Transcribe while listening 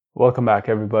Welcome back,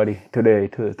 everybody. Today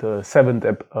to the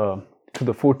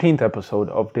 14th episode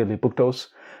of Daily Book Dose,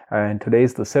 and today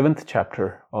is the 7th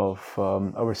chapter of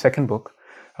our second book,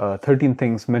 13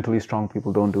 Things Mentally Strong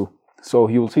People Don't Do. So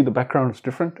you'll see the background is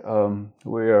different.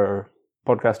 We are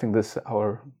broadcasting this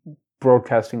out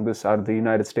of the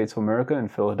United States of America in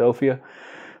Philadelphia.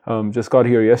 Just got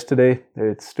here yesterday.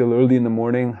 It's still early in the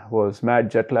morning. Was mad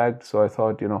jet lagged, so I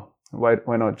thought, why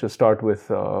not just start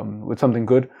with something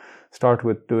good. Start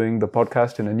with doing the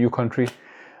podcast in a new country.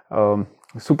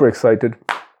 Super excited,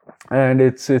 and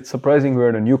it's surprising we're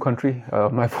in a new country.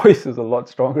 My voice is a lot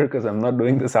stronger because I'm not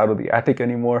doing this out of the attic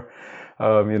anymore.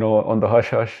 On the hush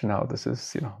hush. Now this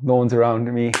is, no one's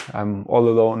around me. I'm all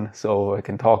alone, so I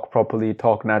can talk properly,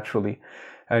 talk naturally.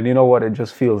 And you know what? It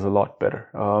just feels a lot better.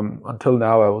 Until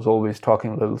now, I was always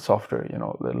talking a little softer,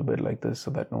 a little bit like this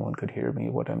so that no one could hear me,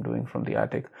 what I'm doing from the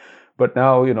attic. But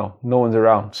now, no one's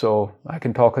around, so I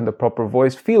can talk in the proper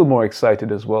voice, feel more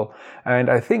excited as well. And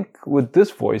I think with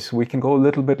this voice, we can go a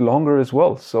little bit longer as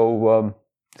well. So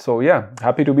yeah,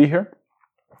 happy to be here.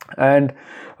 And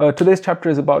today's chapter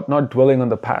is about not dwelling on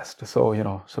the past. So,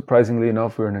 surprisingly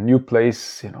enough, we're in a new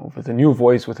place, with a new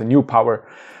voice, with a new power.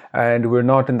 And we're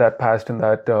not in that past, in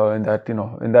that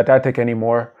attic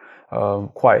anymore,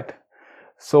 quiet.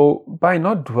 So by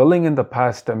not dwelling in the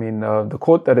past, the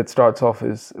quote that it starts off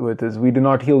is we do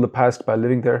not heal the past by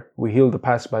living there. We heal the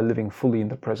past by living fully in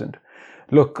the present.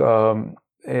 Look, we're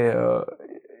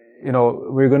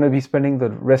going to be spending the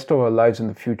rest of our lives in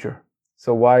the future.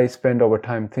 So why spend our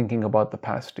time thinking about the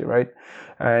past, right?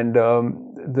 And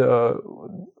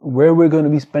where we're going to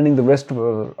be spending the rest of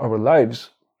our lives,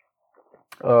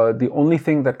 the only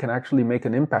thing that can actually make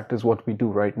an impact is what we do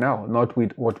right now, not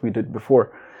what we did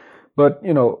before. But,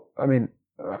 I'm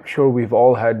sure we've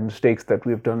all had mistakes that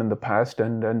we've done in the past,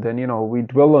 and then, we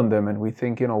dwell on them and we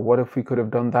think, what if we could have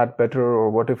done that better, or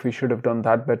what if we should have done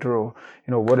that better, or,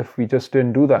 what if we just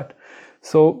didn't do that?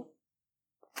 So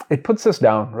it puts us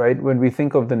down, right? When we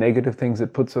think of the negative things,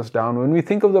 it puts us down. When we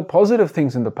think of the positive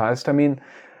things in the past,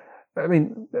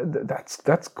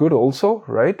 that's good also,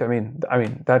 right?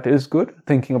 That is good,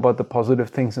 thinking about the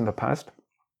positive things in the past.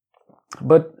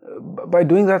 But by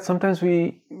doing that, sometimes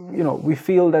we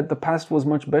feel that the past was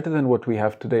much better than what we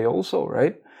have today also,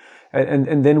 right?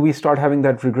 And then we start having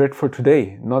that regret for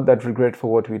today, not that regret for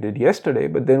what we did yesterday,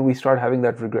 but then we start having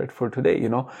that regret for today,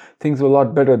 Things are a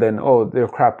lot better than, oh, they're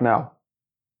crap now.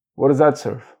 What does that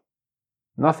serve?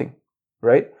 Nothing,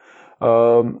 right?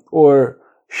 Or,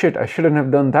 shit, I shouldn't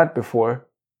have done that before.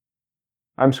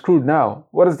 I'm screwed now.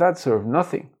 What does that serve?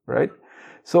 Nothing, right?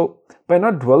 So by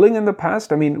not dwelling in the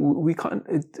past, we can't.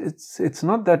 It's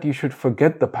not that you should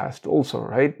forget the past, also,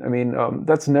 right?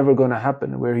 That's never going to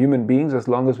happen. We're human beings. As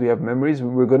long as we have memories,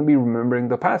 we're going to be remembering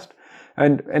the past.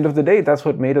 And end of the day, that's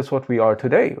what made us what we are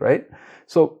today, right?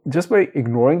 So just by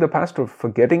ignoring the past or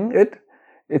forgetting it,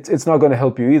 it's not going to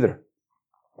help you either.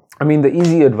 The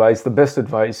easy advice, the best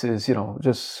advice is,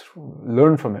 just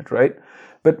learn from it, right?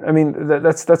 But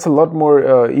that's a lot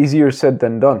more easier said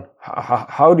than done.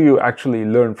 How do you actually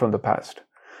learn from the past?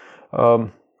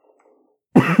 You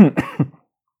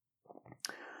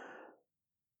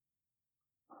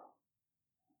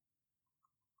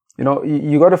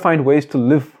got to find ways to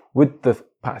live with the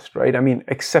past, right?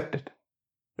 Accept it,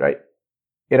 right?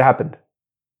 It happened.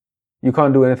 You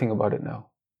can't do anything about it now.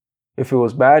 If it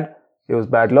was bad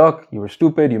luck, you were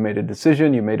stupid, you made a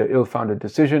decision, you made an ill-founded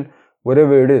decision,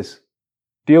 whatever it is,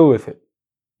 deal with it.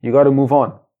 You got to move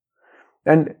on.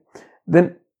 And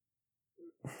then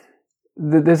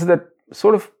there's that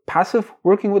sort of passive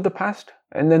working with the past,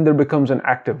 and then there becomes an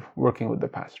active working with the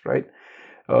past, right?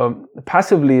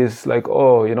 Passively is like,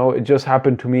 oh, it just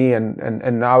happened to me,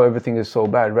 and now everything is so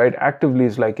bad, right? Actively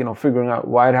is like, figuring out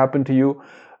why it happened to you,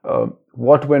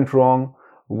 what went wrong,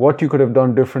 what you could have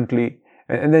done differently.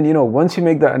 And then, once you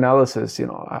make that analysis,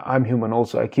 I'm human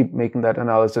also. I keep making that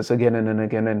analysis again and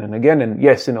again and again. And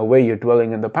yes, in a way, you're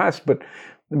dwelling in the past, but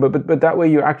that way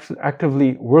you're actually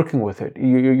actively working with it.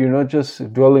 You're not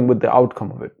just dwelling with the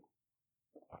outcome of it.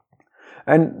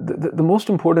 And the most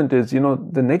important is,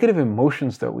 the negative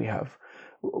emotions that we have.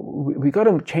 We got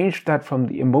to change that from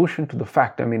the emotion to the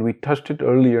fact. We touched it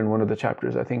earlier in one of the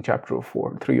chapters, I think chapter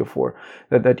 3 or 4,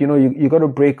 that you got to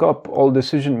break up all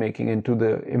decision making into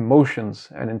the emotions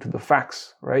and into the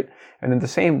facts, right? And in the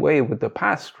same way with the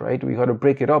past, right? We got to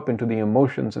break it up into the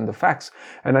emotions and the facts.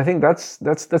 And I think that's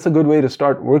a good way to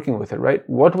start working with it, right?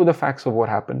 What were the facts of what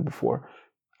happened before?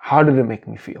 How did it make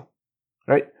me feel,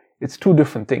 right? It's two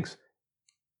different things.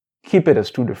 Keep it as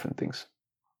two different things.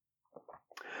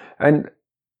 And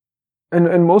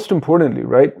most importantly,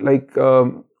 right, like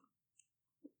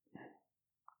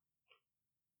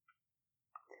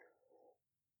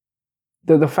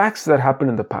the facts that happened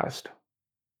in the past,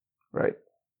 right?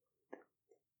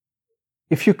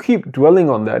 If you keep dwelling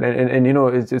on that, and you know,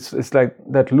 it's like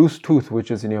that loose tooth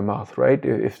which is in your mouth, right?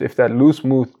 If that loose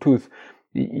tooth,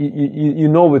 you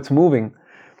know it's moving,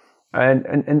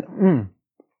 and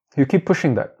you keep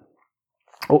pushing that,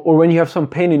 or when you have some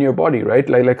pain in your body, right?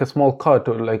 Like a small cut,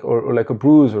 or like a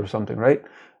bruise or something, right?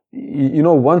 You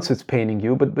know once it's paining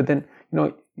you, but then you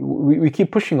know we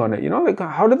keep pushing on it. You know, like,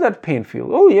 how did that pain feel?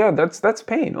 Oh yeah, that's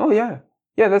pain. Oh yeah,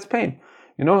 that's pain.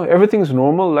 You know, everything's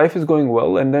normal, life is going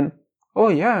well, and then, oh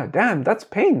yeah, damn, that's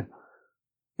pain.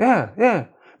 Yeah.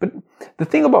 But the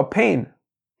thing about pain,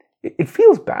 it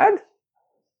feels bad,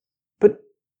 but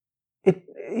it,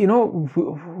 you know,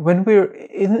 when we're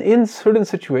in certain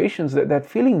situations, that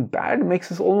feeling bad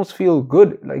makes us almost feel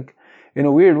good, like in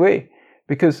a weird way,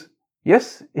 because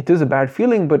yes, it is a bad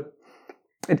feeling, but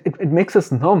it makes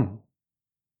us numb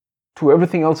to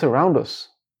everything else around us,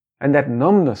 and that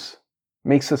numbness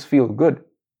makes us feel good,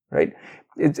 right?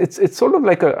 It's sort of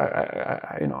like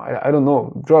I don't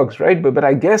know, drugs, right? But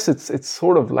I guess it's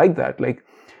sort of like that. Like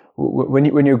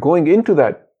when you're going into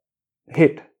that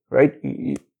hit, right?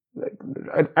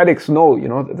 Like addicts know, you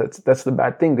know, that's the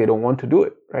bad thing. They don't want to do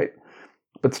it, right?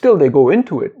 But still, they go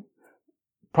into it,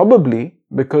 probably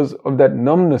because of that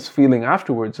numbness feeling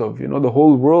afterwards. Of, you know, the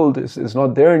whole world is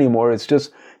not there anymore. It's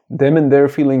just them and their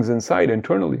feelings inside,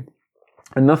 internally,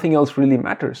 and nothing else really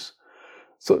matters.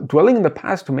 So dwelling in the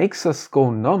past makes us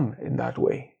go numb in that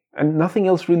way. And nothing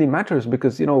else really matters,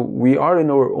 because, you know, we are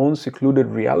in our own secluded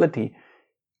reality,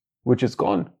 which is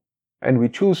gone. And we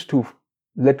choose to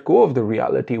let go of the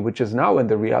reality which is now and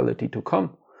the reality to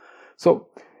come. So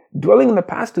dwelling in the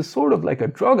past is sort of like a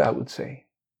drug, I would say,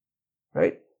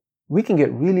 right? We can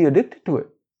get really addicted to it.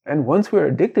 And once we're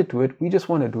addicted to it, we just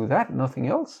want to do that, nothing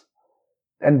else.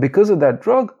 And because of that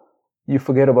drug, you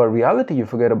forget about reality, you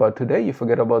forget about today, you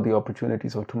forget about the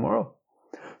opportunities of tomorrow.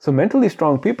 So mentally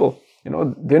strong people, you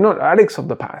know, they're not addicts of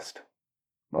the past.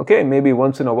 Okay, maybe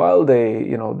once in a while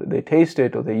they taste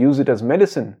it, or they use it as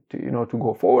medicine to, you know, to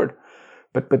go forward.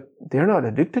 But they're not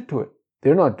addicted to it.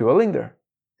 They're not dwelling there.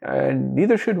 And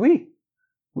neither should we.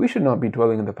 We should not be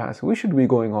dwelling in the past. We should be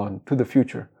going on to the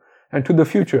future. And to the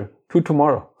future, to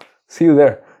tomorrow. See you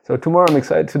there. So tomorrow I'm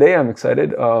excited. Today I'm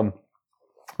excited.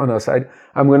 On our side,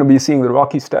 I'm going to be seeing the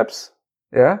Rocky Steps,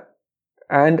 yeah,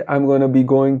 and I'm going to be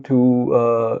going to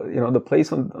you know, the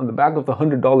place on the back of the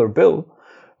 $100 bill,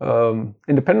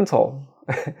 Independence Hall.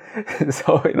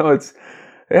 So, you know, it's,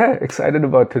 yeah, excited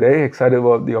about today, excited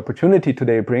about the opportunity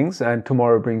today brings, and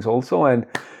tomorrow brings also. And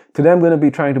today I'm going to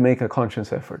be trying to make a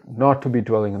conscious effort not to be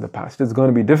dwelling in the past. It's going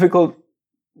to be difficult,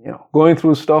 you know, going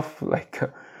through stuff like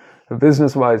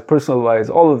business-wise, personal-wise,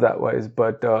 all of that wise.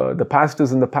 But the past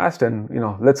is in the past, and, you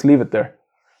know, let's leave it there.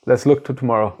 Let's look to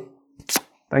tomorrow.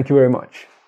 Thank you very much.